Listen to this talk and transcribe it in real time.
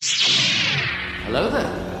Hello there.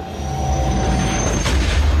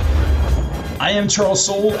 I am Charles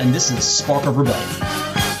Soule, and this is Spark of Rebellion.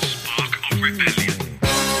 Spark of Rebellion.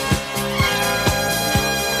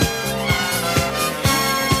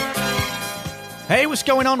 Hey, what's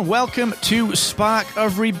going on? Welcome to Spark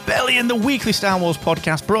of Rebellion, the weekly Star Wars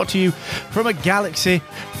podcast brought to you from a galaxy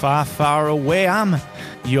far, far away. I'm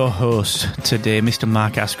your host today, Mr.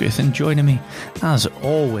 Mark Asquith, and joining me, as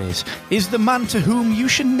always, is the man to whom you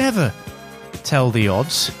should never tell the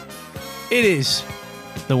odds. It is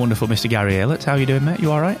the wonderful Mr. Gary Aylett. How are you doing, mate?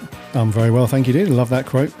 You all right? I'm very well, thank you, dude. Love that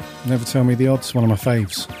quote. Never tell me the odds. One of my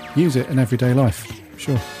faves. Use it in everyday life.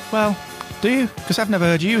 Sure. Well, do you? Because I've never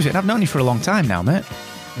heard you use it. I've known you for a long time now, mate.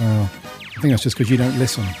 Well, I think that's just because you don't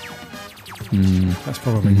listen. That's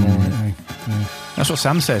probably more it, eh? Yeah. That's what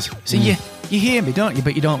Sam says. See, you hear me, don't you?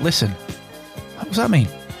 But you don't listen. What does that mean?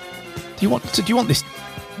 Do you want this? Do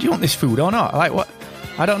you want this food or not? Like what?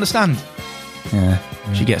 I don't understand. Yeah.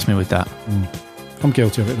 She gets me with that. I'm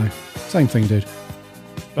guilty of it, though. Same thing, dude.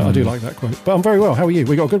 But I do like that quote. But I'm very well. How are you?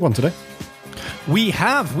 We got a good one today. We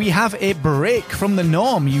have a break from the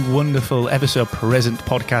norm, you wonderful ever-so present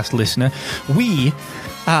podcast listener. We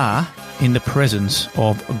are in the presence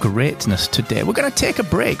of greatness today. We're going to take a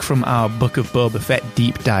break from our Book of Boba Fett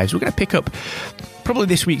deep dives. We're going to pick up probably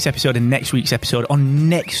this week's episode and next week's episode on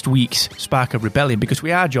next week's Spark of Rebellion, because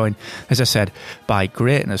we are joined, as I said, by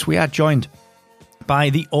greatness. We are joined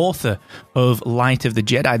by the author of Light of the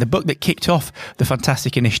Jedi, the book that kicked off the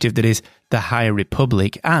fantastic initiative that is the High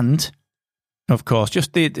Republic, and of course,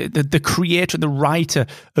 just the creator and the writer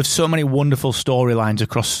of so many wonderful storylines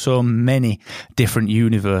across so many different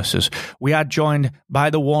universes. We are joined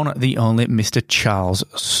by the one, the only Mr. Charles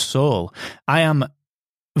Soule. I am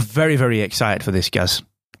very, very excited for this, guys.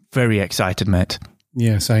 Very excited, mate.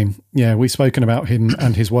 Yeah, same. Yeah, we've spoken about him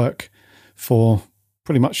and his work for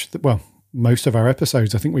pretty much, most of our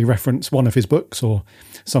episodes. I think we reference one of his books or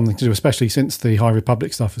something to do, especially since the High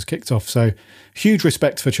Republic stuff has kicked off. So huge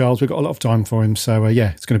respect for Charles. We've got a lot of time for him. So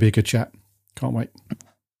it's going to be a good chat. Can't wait.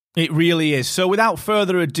 It really is. So without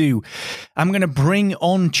further ado, I'm going to bring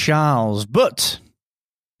on Charles, but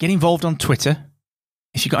get involved on Twitter.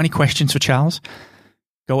 If you've got any questions for Charles,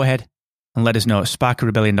 go ahead and let us know at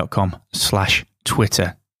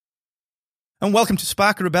sparkofrebellion.com/Twitter. And welcome to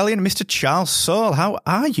Spark of Rebellion, Mr. Charles Soule. How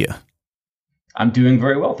are you? I'm doing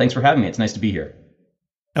very well. Thanks for having me. It's nice to be here.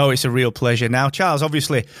 Oh, it's a real pleasure. Now, Charles,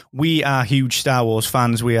 obviously, we are huge Star Wars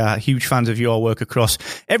fans. We are huge fans of your work across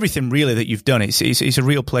everything, really, that you've done. It's a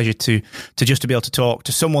real pleasure to just to be able to talk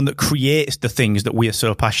to someone that creates the things that we are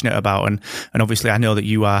so passionate about. And obviously, I know that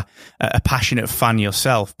you are a passionate fan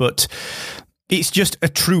yourself, but it's just a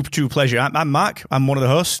true pleasure. I'm Mark. I'm one of the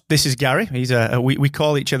hosts. This is Gary. He's we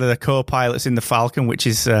call each other the co-pilots in the Falcon, which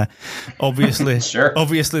is obviously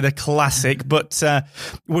obviously the classic. But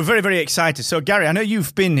we're very, very excited. So, Gary, I know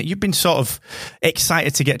you've been sort of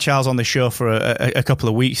excited to get Charles on the show for a couple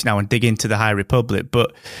of weeks now and dig into the High Republic.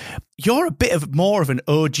 But you're a bit of more of an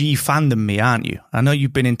OG fan than me, aren't you? I know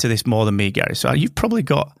you've been into this more than me, Gary. So you've probably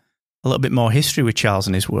got a little bit more history with Charles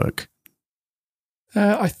and his work.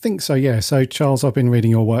 I think so, yeah. So, Charles, I've been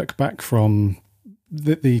reading your work back from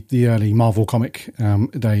the early Marvel comic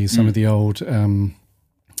days, some of the older Poe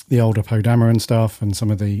Dameron stuff and some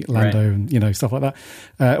of the Lando and, stuff like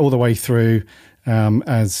that, all the way through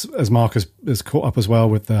as Mark has caught up as well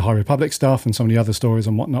with the High Republic stuff and some of the other stories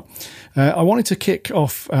and whatnot. I wanted to kick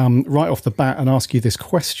off right off the bat and ask you this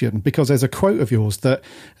question, because there's a quote of yours that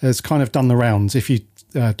has kind of done the rounds. If you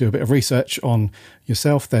do a bit of research on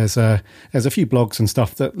yourself, there's a few blogs and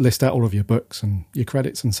stuff that list out all of your books and your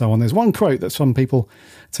credits and so on. There's one quote that some people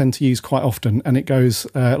tend to use quite often, and it goes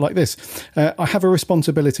like this: I have a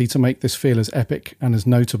responsibility to make this feel as epic and as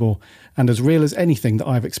notable and as real as anything that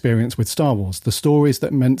I've experienced with Star Wars. The stories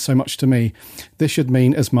that meant so much to me, this should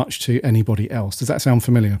mean as much to anybody else. Does that sound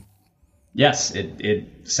familiar? Yes,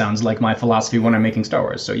 it sounds like my philosophy when I'm making Star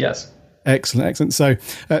Wars, so yes. Excellent. So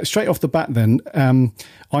straight off the bat then,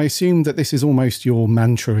 I assume that this is almost your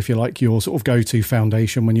mantra, if you like, your sort of go-to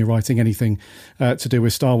foundation when you're writing anything to do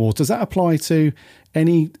with Star Wars. Does that apply to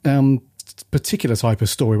any particular type of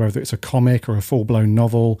story, whether it's a comic or a full-blown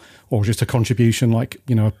novel or just a contribution like,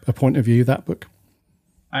 a point of view, that book?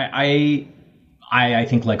 I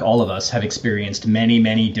think, like all of us, have experienced many,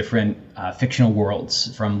 many different fictional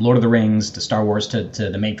worlds, from Lord of the Rings to Star Wars to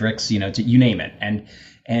The Matrix, to you name it.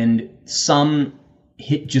 And some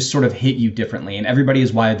hit you differently, and everybody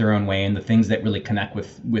is wired their own way, and the things that really connect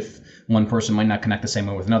with one person might not connect the same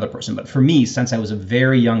way with another person. But for me, since I was a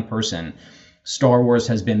very young person, Star Wars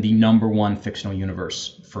has been the number one fictional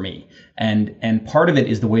universe for me. And part of it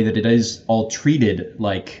is the way that it is all treated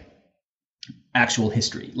like actual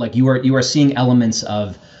history. Like you are seeing elements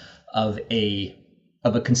of a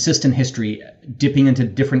consistent history dipping into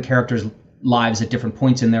different characters' lives at different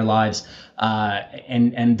points in their lives,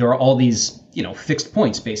 and there are all these fixed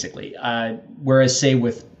points basically. Whereas say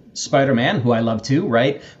with Spider-Man, who I love too,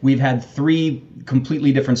 right? We've had 3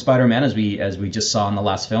 completely different Spider-Man as we just saw in the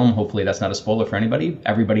last film. Hopefully that's not a spoiler for anybody.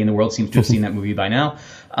 Everybody in the world seems to have seen that movie by now.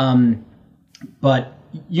 But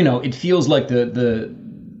it feels like the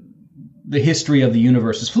history of the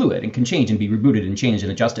universe is fluid and can change and be rebooted and changed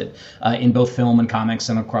and adjusted in both film and comics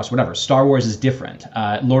and across whatever. Star Wars is different.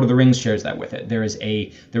 Lord of the Rings shares that with it. There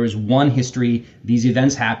is one history. These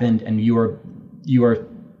events happened, and you are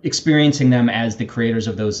experiencing them as the creators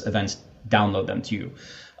of those events download them to you.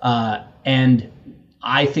 And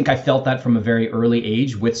I think I felt that from a very early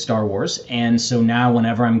age with Star Wars. And so now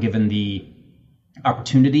whenever I'm given the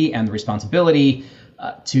opportunity and the responsibility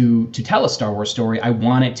to tell a Star Wars story, I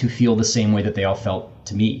want it to feel the same way that they all felt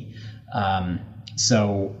to me.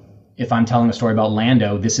 So if I'm telling a story about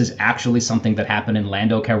Lando, this is actually something that happened in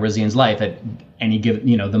Lando Calrissian's life at any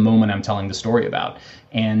given, the moment I'm telling the story about.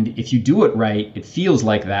 And if you do it right, it feels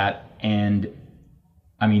like that. And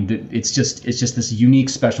I mean, it's just this unique,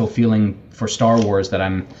 special feeling for Star Wars that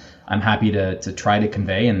I'm happy to try to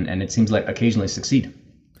convey, and it seems like occasionally succeed.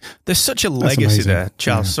 There's such a legacy there,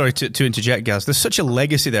 Charles. Yeah. Sorry to interject, Gaz. There's such a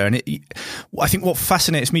legacy there. And I think what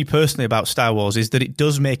fascinates me personally about Star Wars is that it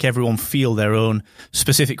does make everyone feel their own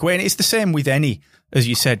specific way. And it's the same with any, as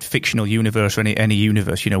you said, fictional universe or any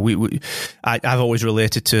universe. I've always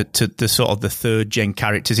related to the sort of the third gen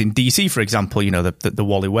characters in DC, for example, the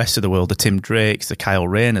Wally West of the world, the Tim Drakes, the Kyle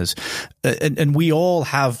Rayners. And we all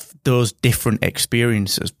have those different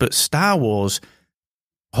experiences. But Star Wars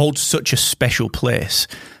holds such a special place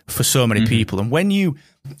for so many people. And when you,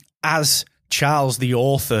 as Charles, the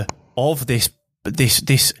author of this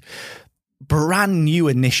brand new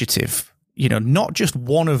initiative, not just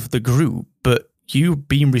one of the group, but you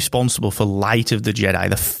being responsible for Light of the Jedi,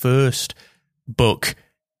 the first book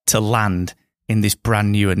to land in this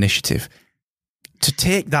brand new initiative, to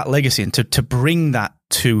take that legacy and to bring that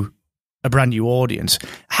to a brand new audience,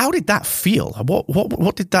 how did that feel?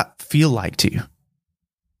 What did that feel like to you?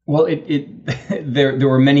 Well, there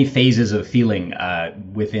were many phases of feeling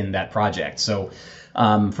within that project. So,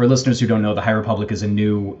 for listeners who don't know, the High Republic is a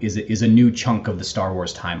new chunk of the Star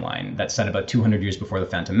Wars timeline that's set about 200 years before the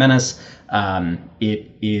Phantom Menace.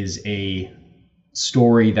 It is a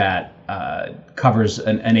story that covers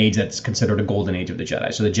an age that's considered a golden age of the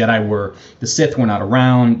Jedi. So the Sith were not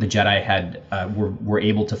around. The Jedi were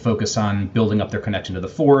able to focus on building up their connection to the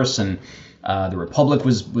Force, and the Republic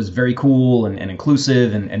was very cool and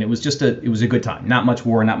inclusive, and it was a good time. Not much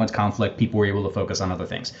war, not much conflict. People were able to focus on other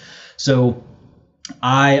things. So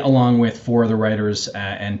I, along with 4 other writers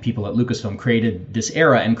and people at Lucasfilm, created this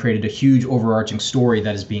era and created a huge overarching story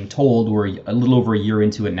that is being told. We're a little over a year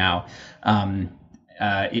into it now.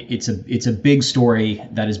 It's a big story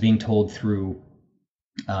that is being told through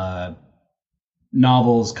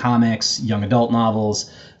novels, comics, young adult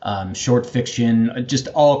novels, short fiction, just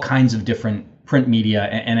all kinds of different print media.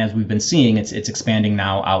 And as we've been seeing, it's expanding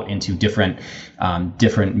now out into different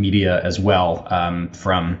media as well.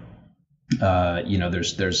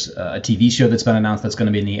 There's a TV show that's been announced that's going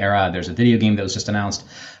to be in the era. There's a video game that was just announced,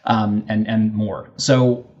 and more.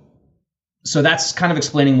 So that's kind of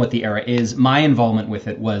explaining what the era is. My involvement with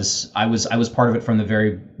it was I was part of it from the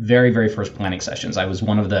very, very, very first planning sessions. I was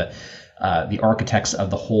one of the architects of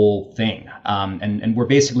the whole thing. And we're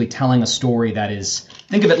basically telling a story that is,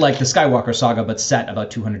 think of it like the Skywalker saga, but set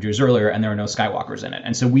about 200 years earlier, and there are no Skywalkers in it.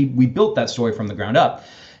 And so we built that story from the ground up.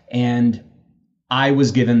 And I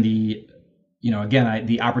was given the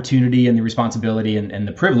opportunity and the responsibility and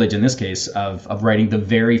the privilege in this case of writing the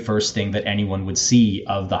very first thing that anyone would see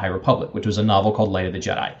of the High Republic, which was a novel called Light of the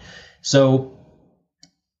Jedi. So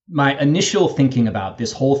my initial thinking about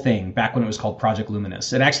this whole thing back when it was called Project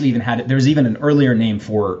Luminous, it actually even there's even an earlier name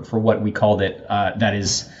for what we called it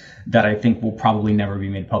that I think will probably never be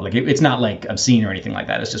made public. It's not like obscene or anything like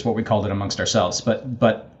that. It's just what we called it amongst ourselves.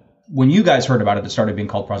 But when you guys heard about it, it started being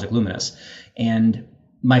called Project Luminous. And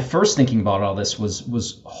my first thinking about all this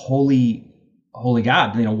was holy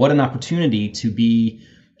God, what an opportunity to be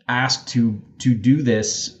asked to do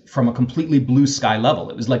this from a completely blue sky level.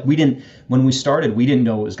 It was like when we started, we didn't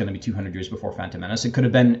know it was going to be 200 years before Phantom Menace. It could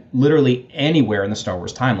have been literally anywhere in the Star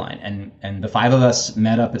Wars timeline. And the 5 of us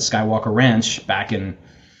met up at Skywalker Ranch back in,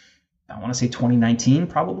 I want to say 2019,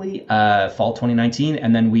 probably, fall 2019.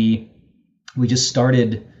 And then we just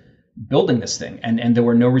started building this thing, and there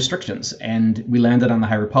were no restrictions, and we landed on the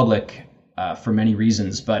High Republic for many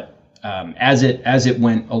reasons. But as it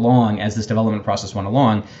went along, as this development process went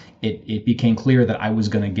along, it became clear that I was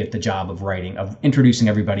going to get the job of writing, of introducing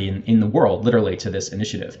everybody in the world, literally, to this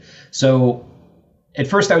initiative. So at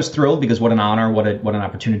first I was thrilled, because what an honor, what an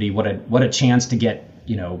opportunity, what a chance to get,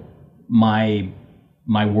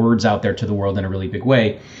 my words out there to the world in a really big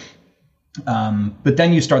way. But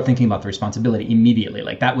then you start thinking about the responsibility immediately.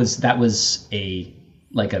 Like that was a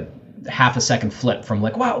half a second flip from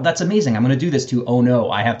like, wow, that's amazing, I'm going to do this, to, oh no,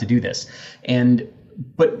 I have to do this.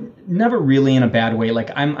 But never really in a bad way. Like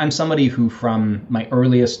I'm somebody who, from my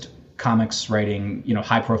earliest comics writing,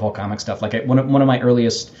 high profile comic stuff, like one of my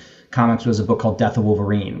earliest comics was a book called Death of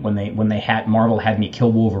Wolverine, when Marvel had me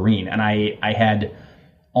kill Wolverine, and I had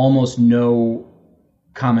almost no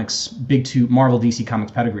comics, Marvel DC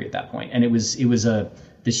Comics pedigree at that point, and it was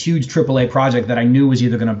this huge AAA project that I knew was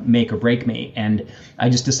either going to make or break me, and I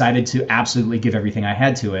just decided to absolutely give everything I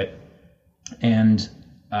had to it, and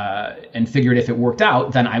figured if it worked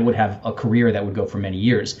out, then I would have a career that would go for many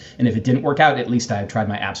years, and if it didn't work out, at least I had tried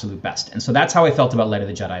my absolute best. And so that's how I felt about Light of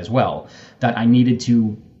the Jedi as well, that I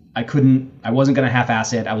wasn't going to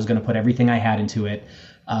half-ass it. I was going to put everything I had into it,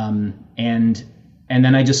 and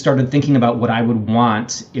then I just started thinking about what I would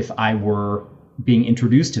want if I were being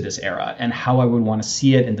introduced to this era, and how I would want to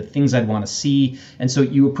see it, and the things I'd want to see. And so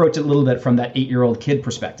you approach it a little bit from that 8-year-old kid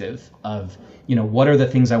perspective of, what are the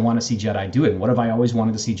things I want to see Jedi doing? What have I always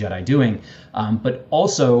wanted to see Jedi doing? But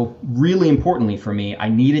also, really importantly for me, I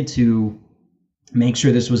needed to make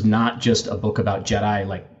sure this was not just a book about Jedi,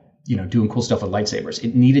 like, doing cool stuff with lightsabers.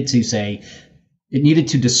 It needed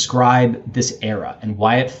to describe this era and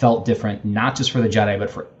why it felt different, not just for the Jedi, but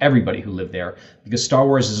for everybody who lived there. Because Star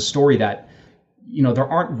Wars is a story that, there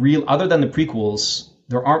aren't other than the prequels,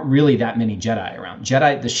 there aren't really that many Jedi around.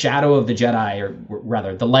 The shadow of the Jedi, or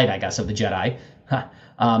rather the light, I guess, of the Jedi,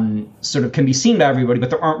 sort of can be seen by everybody, but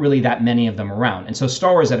there aren't really that many of them around. And so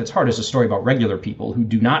Star Wars at its heart is a story about regular people who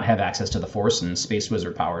do not have access to the Force and space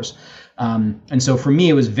wizard powers. And so for me,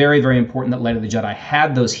 it was very, very important that Light of the Jedi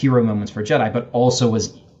had those hero moments for Jedi, but also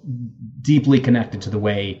was deeply connected to the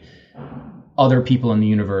way other people in the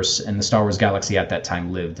universe and the Star Wars galaxy at that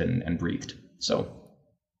time lived and breathed. So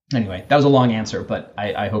anyway, that was a long answer, but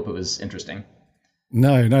I hope it was interesting.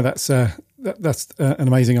 No, that's an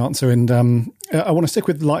amazing answer. And I want to stick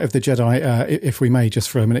with Light of the Jedi, if we may,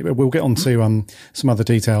 just for a minute. We'll get on to some other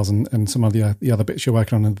details and some of the other bits you're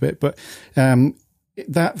working on in a bit. But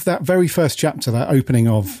that very first chapter, that opening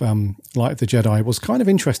of Light of the Jedi, was kind of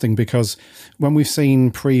interesting, because when we've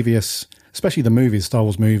seen previous, especially the movies, Star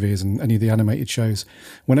Wars movies and any of the animated shows,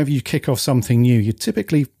 whenever you kick off something new,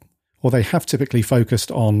 they have typically focused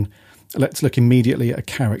on, let's look immediately at a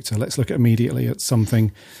character. Let's look immediately at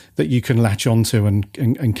something that you can latch onto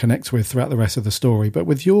and connect with throughout the rest of the story. But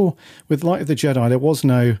with Light of the Jedi, there was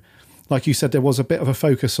no, like you said, there was a bit of a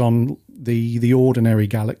focus on the ordinary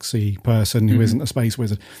galaxy person who isn't a space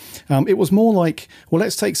wizard. It was more like, well,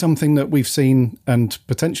 let's take something that we've seen and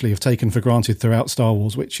potentially have taken for granted throughout Star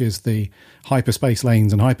Wars, which is the hyperspace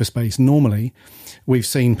lanes and hyperspace. Normally, we've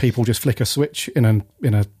seen people just flick a switch in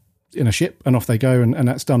a ship and off they go, and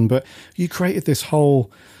that's done. But you created this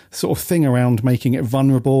whole sort of thing around making it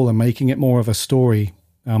vulnerable and making it more of a story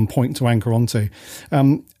point to anchor onto.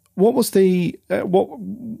 What was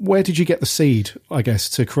where did you get the seed, I guess,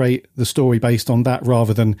 to create the story based on that,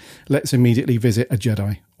 rather than let's immediately visit a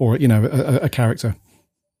Jedi or, a character?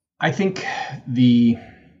 I think you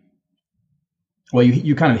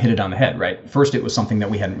kind of hit it on the head, right? First, it was something that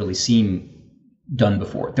we hadn't really seen done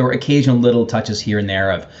before. There were occasional little touches here and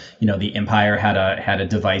there of, the Empire had a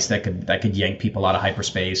device that could yank people out of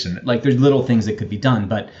hyperspace, and like there's little things that could be done,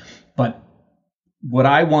 but what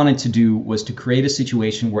I wanted to do was to create a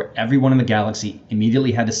situation where everyone in the galaxy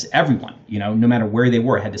immediately had to, everyone, no matter where they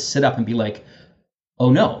were, had to sit up and be like,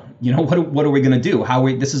 oh no, what are we going to do?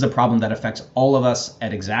 This is a problem that affects all of us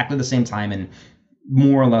at exactly the same time and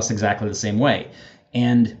more or less exactly the same way.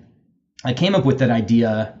 And I came up with that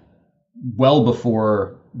idea well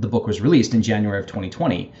before the book was released in January of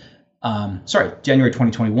 2020. January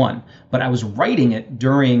 2021. But I was writing it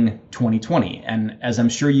during 2020. And as I'm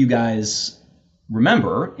sure you guys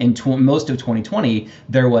remember, in most of 2020,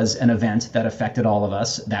 there was an event that affected all of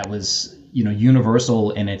us that was,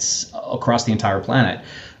 universal in its across the entire planet.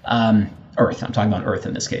 Earth. I'm talking about Earth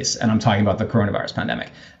in this case, and I'm talking about the coronavirus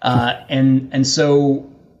pandemic. And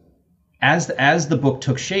so as the book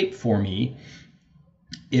took shape for me,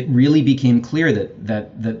 it really became clear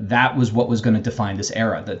that was what was going to define this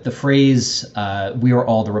era. That the phrase "We are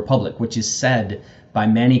all the Republic," which is said by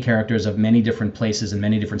many characters of many different places and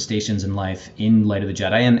many different stations in life in Light of the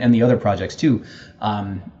Jedi and the other projects too,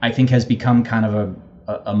 I think has become kind of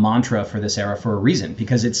a mantra for this era for a reason,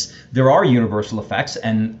 because there are universal effects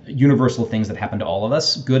and universal things that happen to all of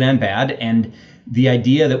us, good and bad, and the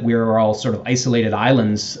idea that we're all sort of isolated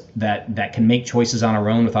islands that can make choices on our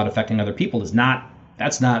own without affecting other people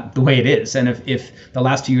that's not the way it is. And if the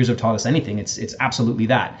last 2 years have taught us anything, it's absolutely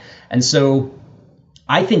that. And so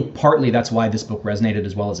I think partly that's why this book resonated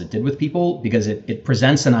as well as it did with people, because it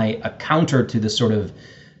presents a counter to this sort of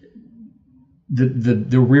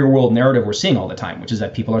the real world narrative we're seeing all the time, which is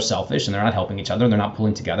that people are selfish and they're not helping each other and they're not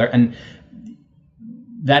pulling together. And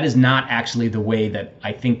that is not actually the way that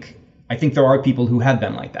I think there are people who have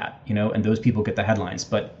been like that, and those people get the headlines.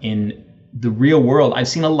 But in the real world, I've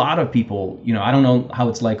seen a lot of people, I don't know how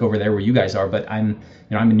it's like over there where you guys are, but I'm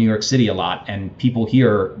in New York City a lot, and people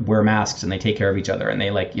here wear masks and they take care of each other, and they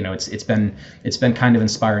it's been kind of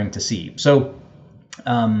inspiring to see. So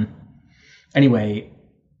anyway,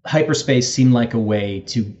 hyperspace seemed like a way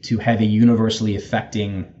to have a universally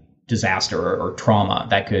affecting disaster or trauma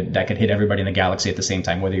that could hit everybody in the galaxy at the same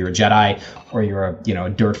time, whether you're a Jedi or you're a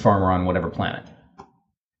dirt farmer on whatever planet.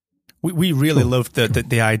 We really loved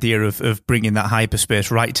the idea of bringing that hyperspace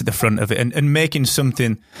right to the front of it and making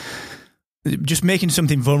something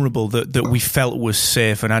vulnerable that we felt was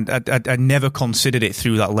safe. And I never considered it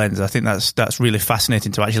through that lens. I think that's really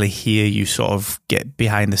fascinating to actually hear you sort of get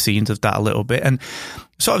behind the scenes of that a little bit. And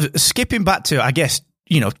sort of skipping back to, I guess,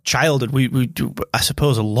 childhood, we do, I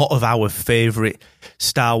suppose a lot of our favourite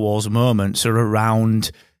Star Wars moments are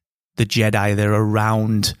around the Jedi. They're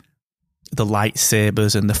around the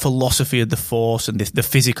lightsabers and the philosophy of the Force and the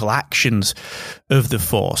physical actions of the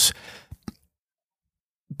Force.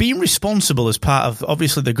 Being responsible as part of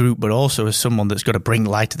obviously the group, but also as someone that's got to bring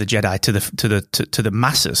light of the Jedi to the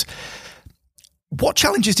masses. What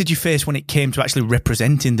challenges did you face when it came to actually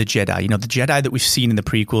representing the Jedi? The Jedi that we've seen in the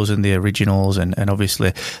prequels and the originals and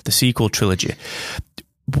obviously the sequel trilogy.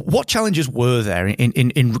 What challenges were there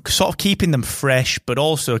in sort of keeping them fresh, but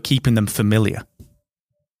also keeping them familiar?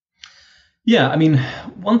 Yeah, I mean,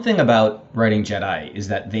 one thing about writing Jedi is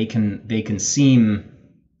that they can seem,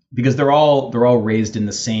 because they're all raised in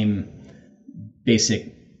the same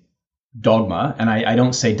basic dogma, and I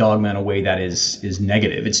don't say dogma in a way that is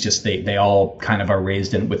negative. It's just they all kind of are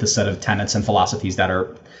raised with a set of tenets and philosophies that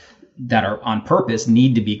are on purpose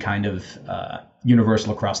need to be kind of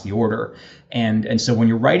universal across the order. And so when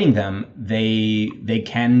you're writing them, they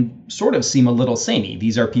can sort of seem a little samey.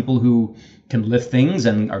 These are people who can lift things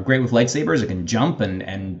and are great with lightsabers, and can jump and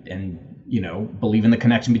believe in the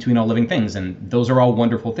connection between all living things, and those are all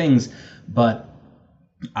wonderful things. But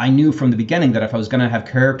I knew from the beginning that if I was going to have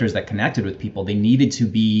characters that connected with people, they needed to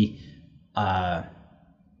be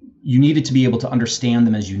you needed to be able to understand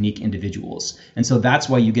them as unique individuals. And so that's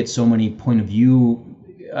why you get so many point of view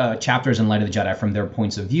chapters in Light of the Jedi from their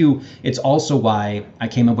points of view. It's also why I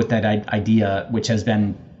came up with that idea, which has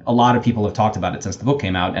been, a lot of people have talked about it since the book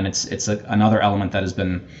came out, and it's another element that has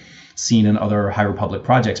been seen in other High Republic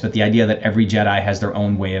projects, but the idea that every Jedi has their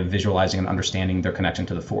own way of visualizing and understanding their connection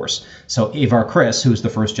to the Force. So Avar Kriss, who's the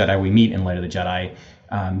first Jedi we meet in Light of the Jedi,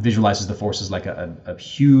 visualizes the Force as like a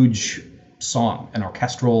huge song, an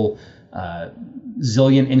orchestral,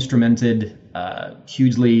 zillion instrumented,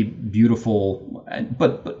 hugely beautiful,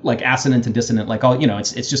 but like assonant and dissonant, like all,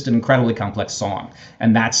 it's just an incredibly complex song,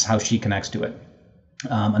 and that's how she connects to it.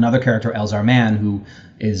 Another character, Elzar Mann, who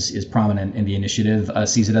is prominent in the initiative,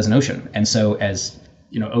 sees it as an ocean. And so as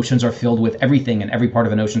oceans are filled with everything, and every part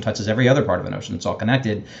of an ocean touches every other part of an ocean. It's all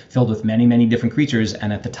connected, filled with many, many different creatures.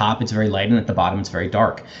 And at the top, it's very light, and at the bottom, it's very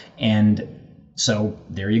dark. And so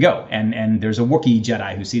there you go. And there's a Wookiee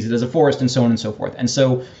Jedi who sees it as a forest, and so on and so forth. And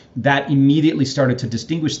so that immediately started to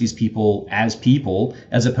distinguish these people, as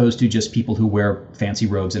opposed to just people who wear fancy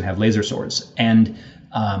robes and have laser swords. And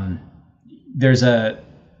there's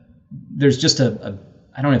just a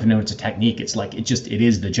I don't even know if it's a technique. It's like it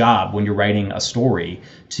is the job when you're writing a story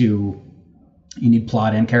you need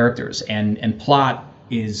plot and characters, and plot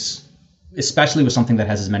is, especially with something that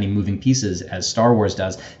has as many moving pieces as Star Wars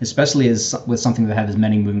does, especially with something that had as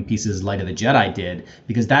many moving pieces as Light of the Jedi did,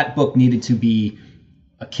 because that book needed to be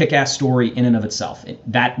a kick-ass story in and of itself.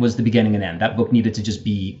 That was the beginning and end. That book needed to just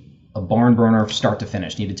be a barn burner start to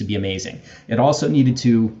finish, needed to be amazing. It also needed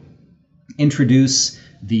to introduce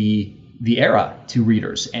the era to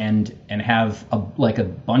readers and have a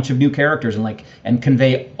bunch of new characters and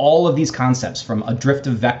convey all of these concepts, from a drift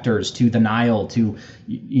of vectors to the Nihil to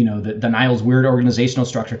the Nihil's weird organizational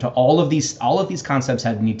structure, to all of these concepts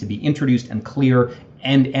need to be introduced and clear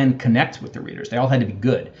and connect with the readers. They all had to be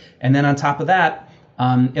good. And then on top of that,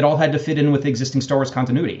 it all had to fit in with existing Star Wars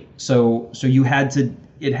continuity. So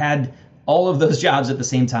it had all of those jobs at the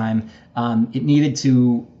same time. It needed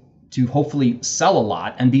to hopefully sell a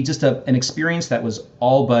lot and be just an experience that was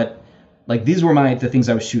all but like, these were the things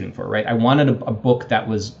I was shooting for, right? I wanted a book that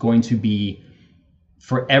was going to be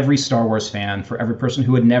for every Star Wars fan, for every person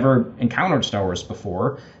who had never encountered Star Wars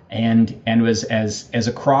before, and was as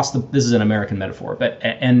across the, this is an American metaphor, but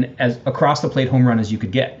and as across the plate home run as you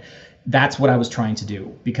could get. That's what I was trying to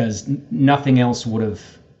do, because nothing else would have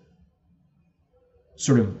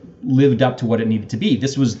sort of lived up to what it needed to be.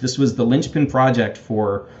 This was the linchpin project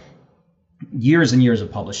for years and years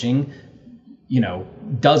of publishing,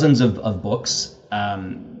 dozens of books.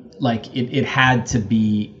 Like it had to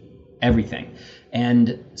be everything.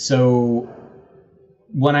 And so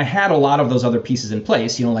when I had a lot of those other pieces in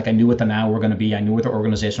place, like I knew what the Nihil were going to be, I knew what the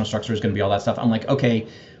organizational structure was going to be, all that stuff. I'm like, okay,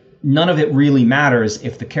 none of it really matters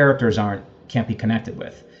if the characters can't be connected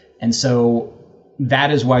with. And so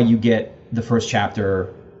that is why you get the first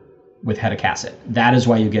chapter with Hedda Cassett. That is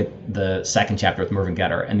why you get the second chapter with Mervyn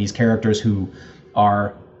Getter, and these characters who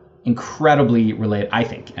are incredibly I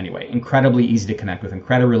think anyway, incredibly easy to connect with,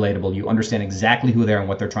 incredibly relatable. You understand exactly who they are and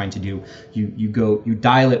what they're trying to do. You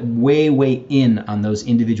dial it way in on those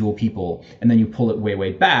individual people, and then you pull it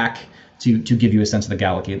way back to give you a sense of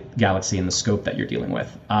the galaxy and the scope that you're dealing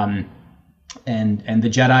with. And the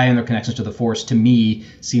Jedi and their connections to the Force, to me,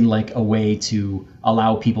 seem like a way to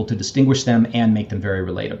allow people to distinguish them and make them very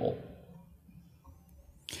relatable.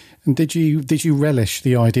 And did you relish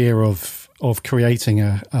the idea of creating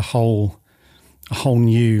a whole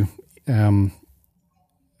new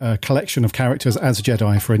collection of characters as a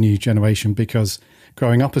Jedi for a new generation? Because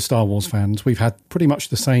growing up as Star Wars fans, we've had pretty much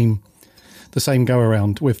the same go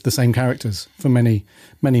around with the same characters for many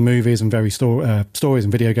movies and various stories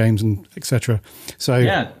and video games and etc. So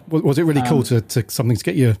yeah. Was it really cool to something to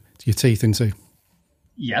get your teeth into?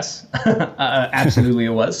 Yes, absolutely it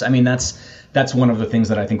was. I mean, that's one of the things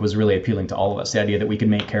that I think was really appealing to all of us, the idea that we could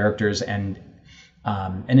make characters, and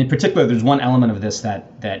in particular, there's one element of this that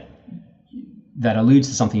alludes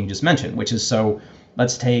to something you just mentioned, which is, so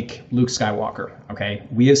let's take Luke Skywalker, okay?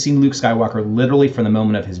 We have seen Luke Skywalker literally from the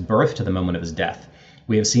moment of his birth to the moment of his death.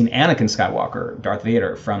 We have seen Anakin Skywalker, Darth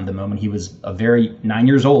Vader, from the moment he was 9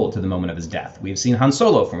 years old to the moment of his death. We have seen Han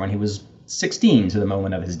Solo from when he was 16 to the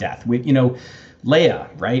moment of his death. Leia,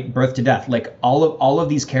 right? Birth to death. Like all of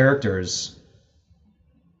these characters,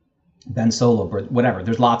 Ben Solo, whatever,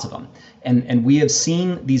 there's lots of them. And we have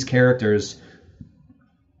seen these characters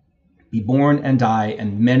be born and die,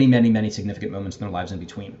 and many significant moments in their lives in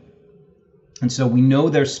between. And so we know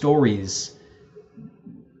their stories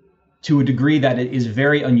to a degree that it is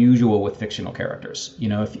very unusual with fictional characters.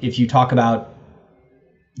 If you talk about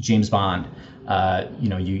James Bond,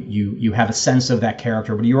 you have a sense of that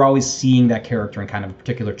character, but you're always seeing that character in kind of a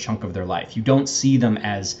particular chunk of their life. You don't see them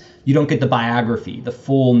you don't get the biography, the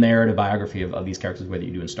full narrative biography of these characters the way that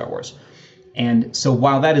you do in Star Wars. And so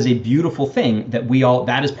while that is a beautiful thing,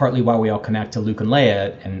 that is partly why we all connect to Luke and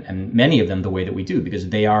Leia and many of them the way that we do, because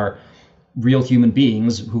they are real human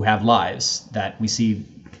beings who have lives that we see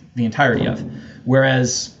the entirety of.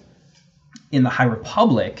 Whereas in the High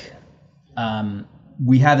Republic,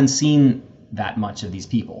 we haven't seen that much of these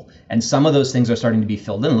people. And some of those things are starting to be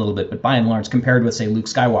filled in a little bit, but by and large, compared with, say, Luke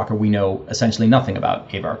Skywalker, we know essentially nothing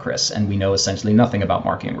about Avar Kriss, and we know essentially nothing about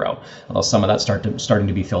Marchion Ro, although some of that's starting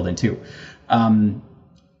to be filled in too.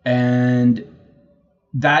 And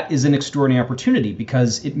that is an extraordinary opportunity,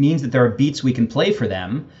 because it means that there are beats we can play for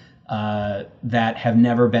them that have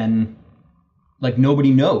never been, like,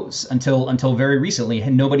 nobody knows until very recently.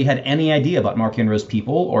 Nobody had any idea about Marchion Ro's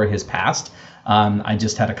people or his past. I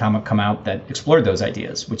just had a comic come out that explored those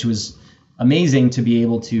ideas, which was amazing to be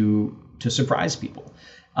able to surprise people.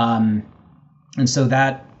 And so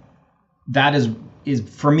that is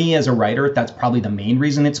for me as a writer, that's probably the main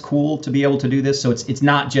reason it's cool to be able to do this. So it's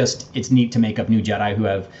not just it's neat to make up new Jedi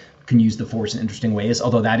who can use the Force in interesting ways,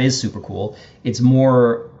 although that is super cool. It's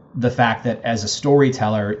more the fact that as a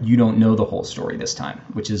storyteller, you don't know the whole story this time,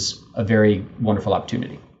 which is a very wonderful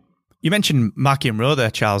opportunity. You mentioned Marchion Ro there,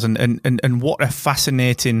 Charles, and what a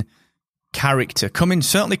fascinating character.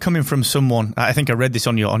 Certainly coming from someone, I think I read this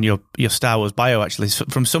on your Star Wars bio, actually,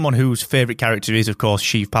 from someone whose favourite character is, of course,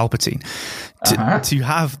 Sheev Palpatine. To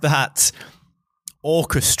have that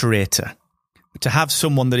orchestrator, to have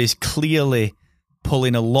someone that is clearly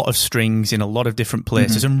pulling a lot of strings in a lot of different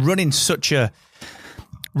places, and running such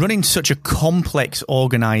a complex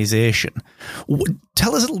organization.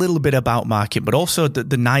 Tell us a little bit about Marchion, but also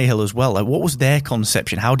the Nihil as well. Like, what was their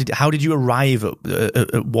conception? How did you arrive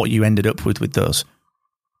at what you ended up with those?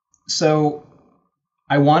 So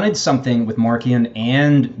I wanted something with Marchion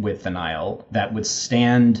and with the Nihil that would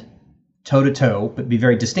stand toe to toe, but be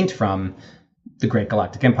very distinct from the Great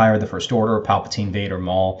Galactic Empire, the First Order, Palpatine, Vader,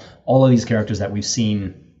 Maul, all of these characters that we've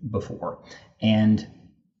seen before. And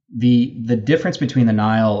the difference between the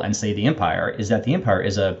Nihil and, say, the Empire is that the Empire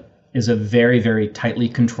is a very, very tightly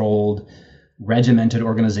controlled, regimented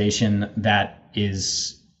organization that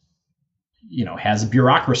is, has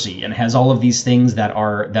bureaucracy and has all of these things that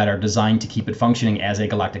are designed to keep it functioning as a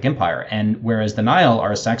galactic empire. And whereas the Nihil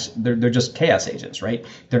are they're just chaos agents, right?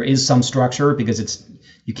 There is some structure because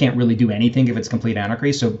you can't really do anything if it's complete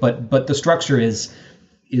anarchy. So, but the structure is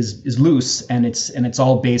loose, and it's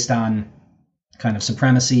all based on kind of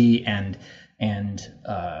supremacy and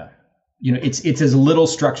it's as little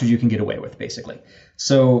structure you can get away with, basically.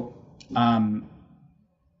 So,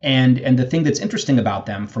 and the thing that's interesting about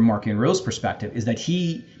them from Marchion Ro's perspective is that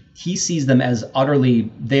he sees them as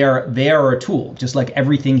utterly, they are a tool, just like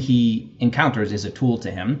everything he encounters is a tool to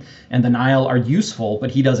him. And the Nihil are useful, but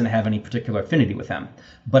he doesn't have any particular affinity with them.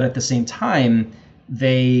 But at the same time,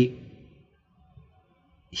 he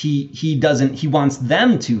wants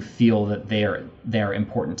them to feel that they're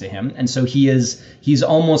important to him. And so he's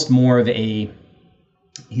almost more of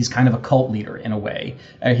he's kind of a cult leader in a way.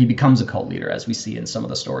 He becomes a cult leader, as we see in some of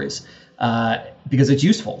the stories, because it's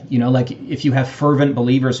useful. Like if you have fervent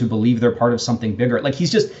believers who believe they're part of something bigger, like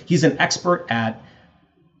he's an expert at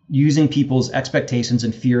using people's expectations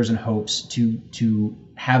and fears and hopes to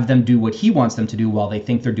have them do what he wants them to do while they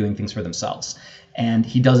think they're doing things for themselves. And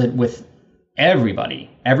he does it with everybody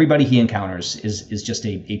he encounters is just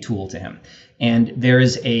a tool to him. And there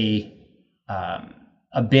is a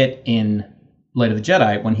bit in Light of the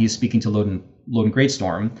Jedi when he's speaking to Loden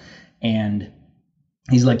Greatstorm, and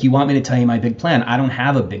he's like, "You want me to tell you my big plan? I don't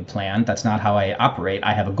have a big plan. That's not how I operate.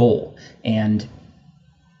 I have a goal, and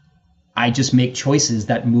I just make choices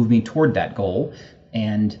that move me toward that goal.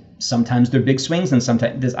 And sometimes they're big swings, and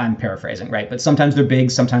sometimes I'm paraphrasing, right? But sometimes they're big,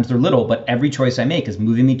 sometimes they're little. But every choice I make is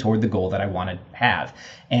moving me toward the goal that I want to have."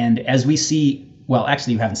 And as we see. Well,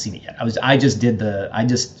 actually, you haven't seen it yet. I just did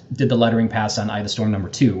the lettering pass on Eye of the Storm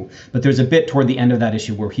 #2. But there's a bit toward the end of that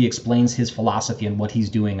issue where he explains his philosophy and what he's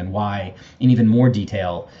doing and why in even more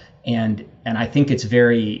detail. And I think it's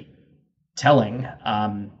very telling.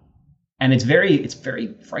 And it's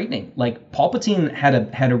very frightening. Like Palpatine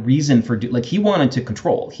had a reason for he wanted to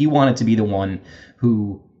control. He wanted to be the one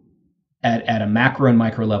who, at a macro and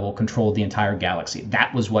micro level, controlled the entire galaxy.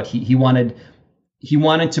 That was what he wanted. He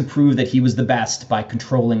wanted to prove that he was the best by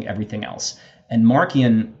controlling everything else. And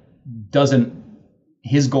Marchion doesn't.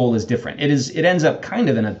 His goal is different. It ends up kind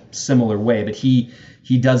of in a similar way, but he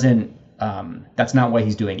doesn't. That's not what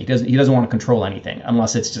he's doing. He doesn't want to control anything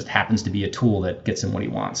unless it just happens to be a tool that gets him what he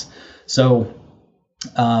wants. So,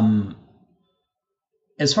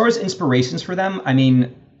 as far as inspirations for them, I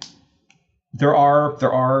mean, there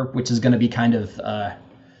are, which is going to be kind of.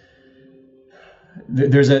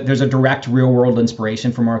 There's a direct real world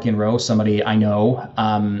inspiration from Marchion Ro, somebody I know,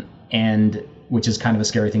 and which is kind of a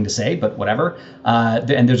scary thing to say, but whatever.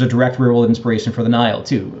 And there's a direct real world inspiration for the Nihil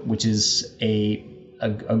too, which is it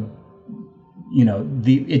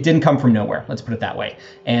didn't come from nowhere. Let's put it that way.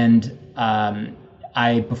 And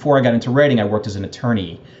before I got into writing, I worked as an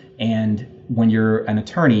attorney, and when you're an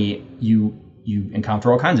attorney, you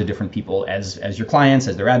encounter all kinds of different people as your clients,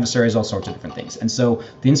 as their adversaries, all sorts of different things. And so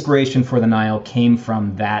the inspiration for the Nihil came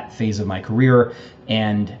from that phase of my career,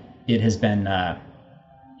 and it has been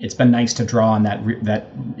it's been nice to draw on that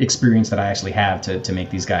experience that I actually have to make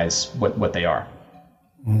these guys what they are.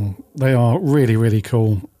 They are really, really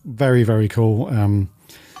cool. Very, very cool.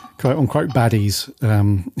 Quote unquote baddies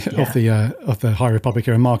of the High Republic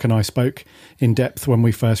era. Mark and I spoke in depth when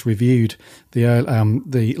we first reviewed the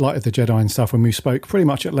Light of the Jedi and stuff. When we spoke pretty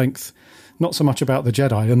much at length, not so much about the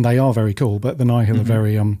Jedi, and they are very cool, but the Nihil are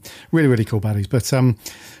very really, really cool baddies. But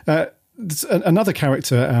another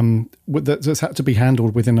character that's had to be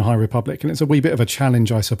handled within the High Republic, and it's a wee bit of a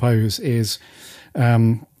challenge, I suppose, is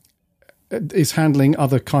handling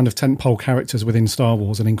other kind of tentpole characters within Star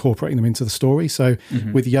Wars and incorporating them into the story. So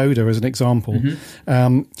with Yoda as an example,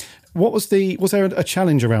 was there a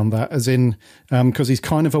challenge around that, as in, because he's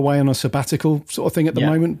kind of away on a sabbatical sort of thing at the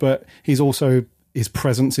moment, but he's also, his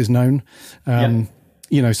presence is known. So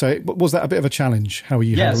was that a bit of a challenge, how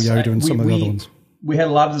you handle Yoda and some of the other ones? We had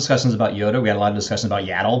a lot of discussions about Yoda. We had a lot of discussions about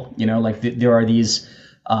Yaddle. There are these,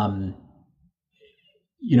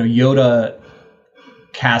 Yoda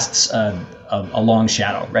casts a long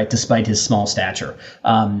shadow, right, despite his small stature.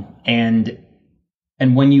 And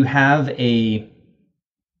when you have a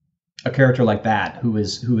character like that who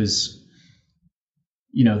is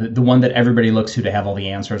the one that everybody looks to have all the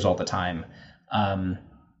answers all the time,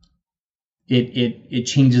 it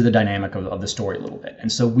changes the dynamic of the story a little bit.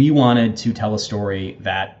 And so we wanted to tell a story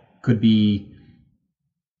that could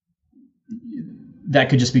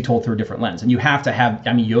just be told through a different lens. And you have to have,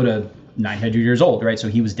 I mean, Yoda, 900 years old, right? So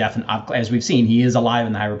he was definitely, as we've seen, he is alive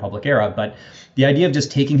in the High Republic era. But the idea of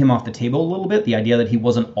just taking him off the table a little bit, the idea that he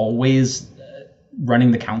wasn't always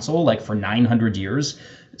running the council like for 900 years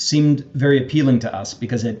seemed very appealing to us,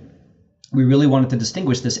 because we really wanted to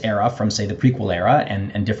distinguish this era from, say, the prequel era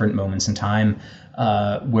and different moments in time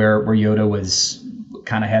where Yoda was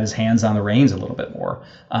kind of had his hands on the reins a little bit more,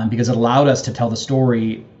 because it allowed us to tell the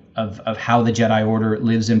story of how the Jedi Order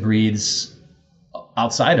lives and breathes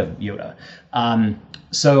outside of Yoda.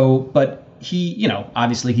 But he,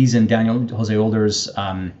 obviously he's in Daniel Jose Older's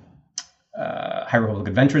High Republic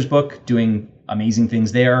Adventures book, doing amazing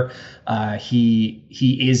things there. He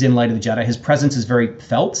is in Light of the Jedi. His presence is very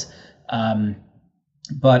felt.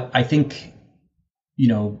 But I think,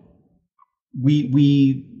 we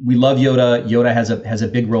love Yoda. Yoda has a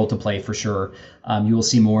big role to play for sure. You will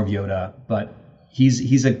see more of Yoda, but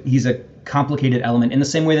he's a complicated element in the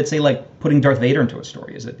same way that, say, like putting Darth Vader into a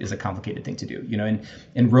story is a complicated thing to do.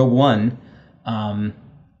 In Rogue One,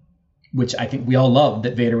 which I think we all loved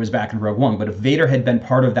that Vader was back in Rogue One, but if Vader had been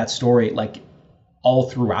part of that story, like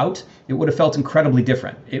all throughout, it would have felt incredibly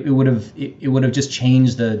different. It would have just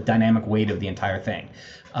changed the dynamic weight of the entire thing.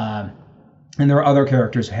 And there are other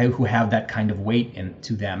characters who have that kind of weight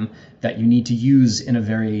into them that you need to use in a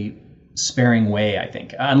very sparing way, I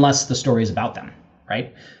think, unless the story is about them,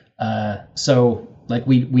 right? So like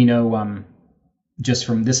we know, just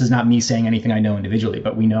from, this is not me saying anything I know individually,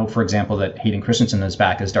 but we know, for example, that Hayden Christensen is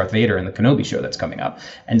back as Darth Vader in the Kenobi show that's coming up.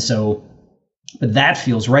 And so, but that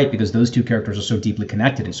feels right because those two characters are so deeply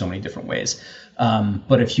connected in so many different ways.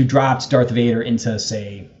 But if you dropped Darth Vader into,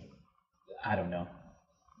 say, I don't know,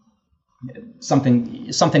 something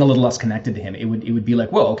a little less connected to him, it would be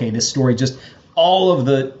like, whoa, okay, this story just all of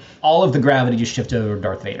the gravity just shifted over to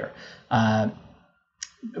Darth Vader.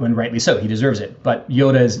 And rightly so, he deserves it. But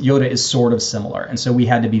Yoda is sort of similar, and so we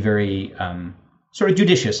had to be very sort of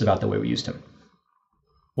judicious about the way we used him.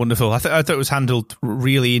 Wonderful. I thought it was handled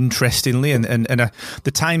really interestingly, and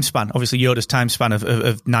the time span. Obviously, Yoda's time span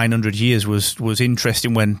of 900 years was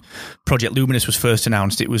interesting. When Project Luminous was first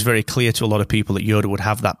announced, it was very clear to a lot of people that Yoda would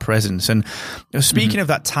have that presence. And speaking of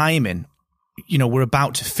that timing, we're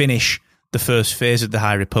about to finish the first phase of the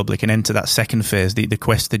High Republic and enter that second phase, the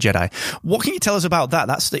Quest of the Jedi. What can you tell us about that?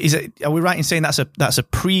 Are we right in saying that's a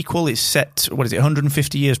prequel? It's set,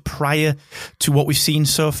 150 years prior to what we've seen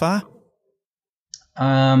so far?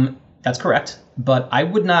 That's correct, but I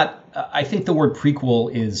would not. I think the word prequel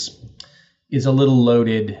is a little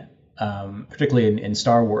loaded, particularly in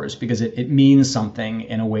Star Wars, because it means something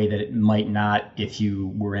in a way that it might not if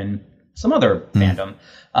you were in some other fandom.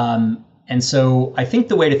 And so I think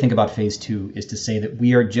the way to think about Phase 2 is to say that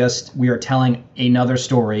we are telling another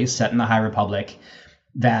story set in the High Republic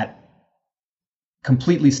that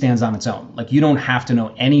completely stands on its own. Like, you don't have to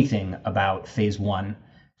know anything about Phase 1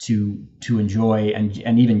 to enjoy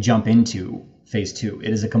and even jump into Phase 2.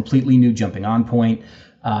 It is a completely new jumping on point,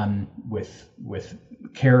 with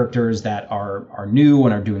characters that are new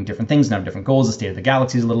and are doing different things and have different goals. The state of the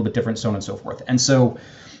galaxy is a little bit different, so on and so forth. And so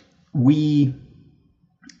we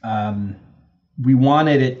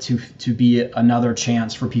wanted it to be another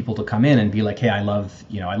chance for people to come in and be like, hey, I love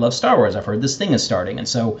Star Wars. I've heard this thing is starting. And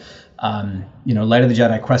so, Light of the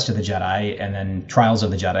Jedi, Quest of the Jedi, and then Trials of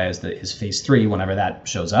the Jedi is Phase 3, whenever that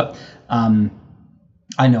shows up.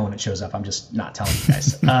 I know when it shows up. I'm just not telling you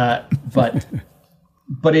guys.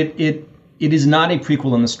 But it is not a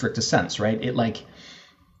prequel in the strictest sense, right? It, like,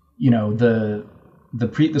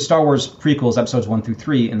 the Star Wars prequels, episodes 1 through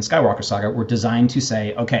 3 in the Skywalker saga, were designed to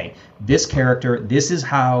say, okay, this character, this is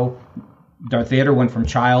how Darth Vader went from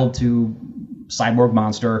child to cyborg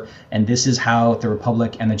monster, and this is how the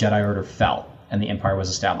Republic and the Jedi Order fell and the Empire was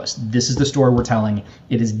established. This is the story we're telling.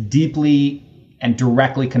 It is deeply and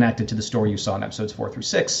directly connected to the story you saw in episodes 4 through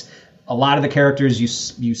 6. A lot of the characters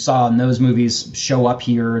you saw in those movies show up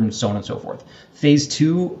here, and so on and so forth. Phase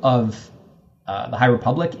 2 of the High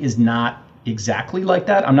Republic is not exactly like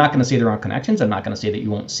that. I'm not going to say there aren't connections. I'm not going to say that you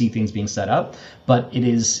won't see things being set up, but it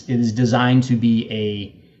is designed to be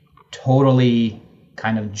a totally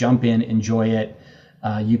kind of jump in, enjoy it.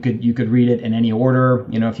 You could read it in any order.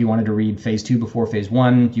 If you wanted to read Phase 2 before Phase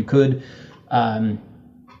 1, you could,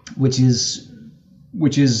 which is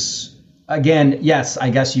again, yes, I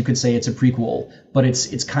guess you could say it's a prequel, but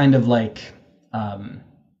it's kind of like,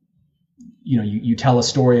 you tell a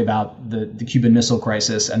story about the Cuban Missile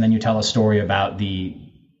Crisis, and then you tell a story about the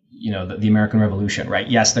American Revolution, right?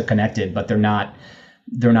 Yes, they're connected, but they're not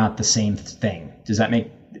they're not the same thing. Does that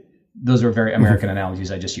make? Those are very American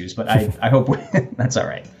analogies I just used, but I hope that's all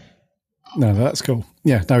right. No, that's cool.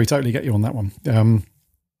 Yeah, no, we totally get you on that one.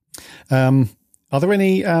 Are there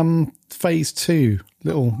any phase 2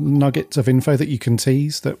 little nuggets of info that you can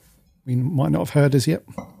tease that we might not have heard as yet?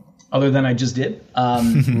 Other than I just did?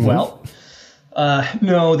 Well,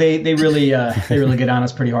 no, they really get on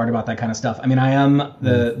us pretty hard about that kind of stuff. I mean, I am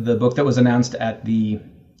the book that was announced at the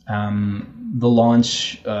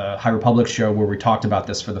launch High Republic show where we talked about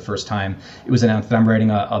this for the first time. It was announced that I'm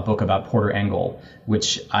writing a book about Porter Engle,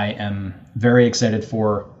 which I am very excited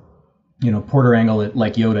for. Porter Engle,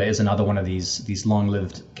 like Yoda, is another one of these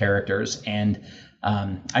long-lived characters. And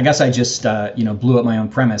I guess I just blew up my own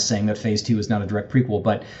premise saying that Phase 2 is not a direct prequel,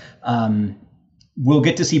 but we'll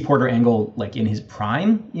get to see Porter Engle like in his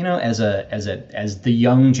prime, as the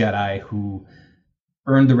young Jedi who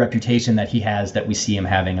earned the reputation that he has, that we see him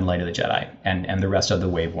having in Light of the Jedi and the rest of the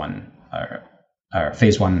Wave 1 or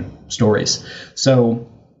Phase 1 stories.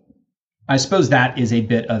 So I suppose that is a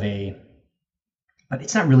bit of a, but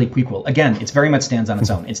it's not really prequel. Again, it's very much stands on its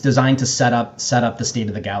own. It's designed to set up the state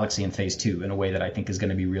of the galaxy in Phase 2 in a way that I think is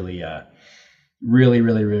going to be really, really,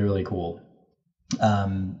 really, really, really cool.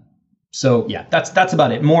 So yeah, that's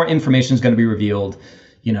about it. More information is going to be revealed.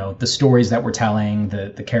 The stories that we're telling,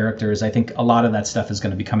 the characters. I think a lot of that stuff is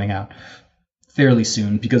going to be coming out fairly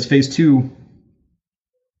soon because Phase 2,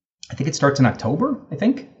 I think it starts in October.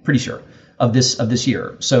 Pretty sure of this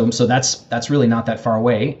year. So that's really not that far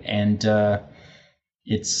away, and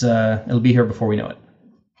it'll be here before we know it.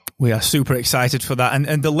 We are super excited for that.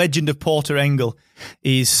 And the legend of Porter Engle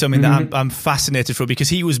is something that I'm fascinated for, because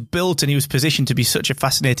he was built and he was positioned to be such a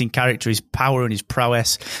fascinating character. His power and his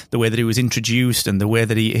prowess, the way that he was introduced and the way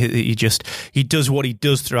that he does what he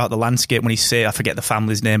does throughout the landscape. When I forget the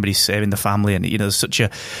family's name, but he's saving the family, and there's such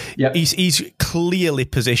a he's clearly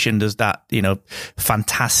positioned as that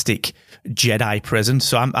fantastic Jedi presence.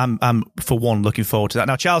 So I'm for one looking forward to that.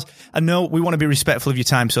 Now, Charles, I know we want to be respectful of your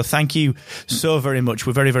time, so thank you so very much.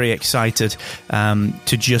 We're very, very excited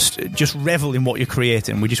to just revel in what you're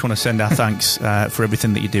creating. We just want to send our thanks for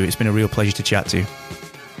everything that you do. It's been a real pleasure to chat to you.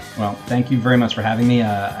 Well, thank you very much for having me,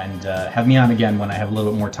 and have me on again when I have a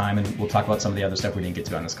little bit more time, and we'll talk about some of the other stuff we didn't get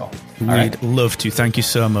to on this call. We'd love to. Thank you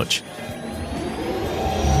so much.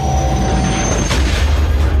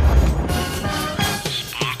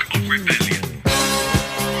 Spark of Rebellion.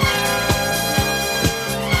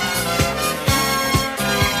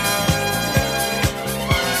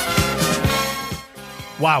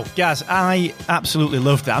 Wow, Gaz, I absolutely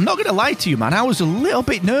loved that. I'm not going to lie to you, man. I was a little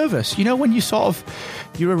bit nervous. When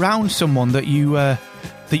you're around someone that you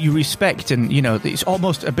respect, and it's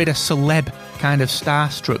almost a bit of celeb kind of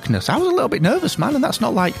starstruckness. I was a little bit nervous, man, and that's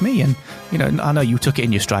not like me. And I know you took it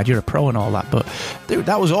in your stride. You're a pro and all that, but dude,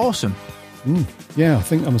 that was awesome. Yeah, I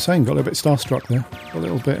think I'm saying got a little bit starstruck there, a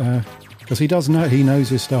little bit because he knows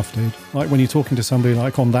his stuff, dude. Like when you're talking to somebody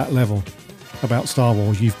like on that level about Star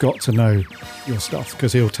Wars, you've got to know your stuff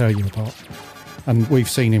because he'll tear you apart. And we've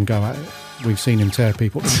seen him go at it. We've seen him tear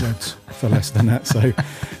people to shreds for less than that. So,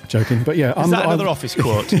 joking. But yeah, is that another office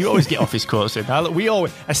quote? You always get office quotes. We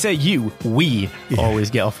always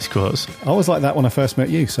get office quotes. I was like that when I first met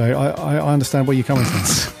you, so I understand where you're coming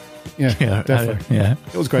from. Yeah, definitely.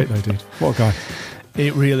 It was great though, dude. What a guy.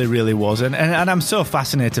 It really, really was, and I'm so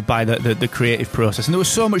fascinated by the creative process. And there was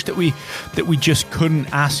so much that we just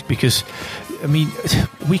couldn't ask, because, I mean,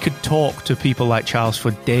 we could talk to people like Charles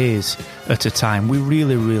for days at a time. We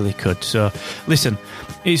really, really could. So, listen,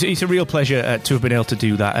 it's a real pleasure to have been able to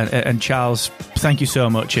do that. And Charles, thank you so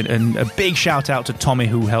much. And a big shout out to Tommy,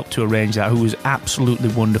 who helped to arrange that, who was absolutely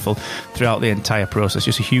wonderful throughout the entire process.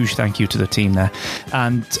 Just a huge thank you to the team there.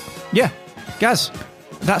 And yeah, Gaz,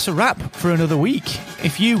 that's a wrap for another week.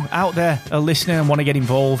 If you out there are listening and want to get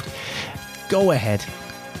involved, go ahead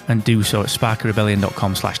and do so at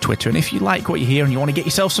sparkofrebellion.com/Twitter. And if you like what you hear and you want to get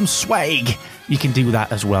yourself some swag, you can do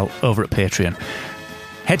that as well over at Patreon.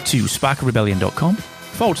 Head to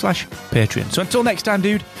sparkofrebellion.com/Patreon. So until next time,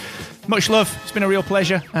 dude, much love. It's been a real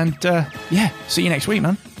pleasure. And see you next week,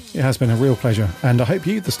 man. It has been a real pleasure. And I hope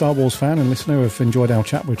you, the Star Wars fan and listener, have enjoyed our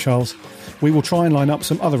chat with Charles. We will try and line up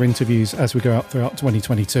some other interviews as we go out throughout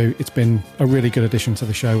 2022. It's been a really good addition to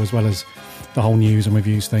the show, as well as the whole news and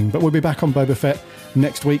reviews thing. But we'll be back on Boba Fett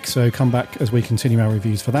next week, so come back as we continue our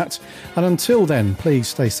reviews for that. And until then, please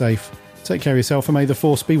stay safe, take care of yourself, and may the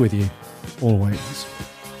Force be with you always.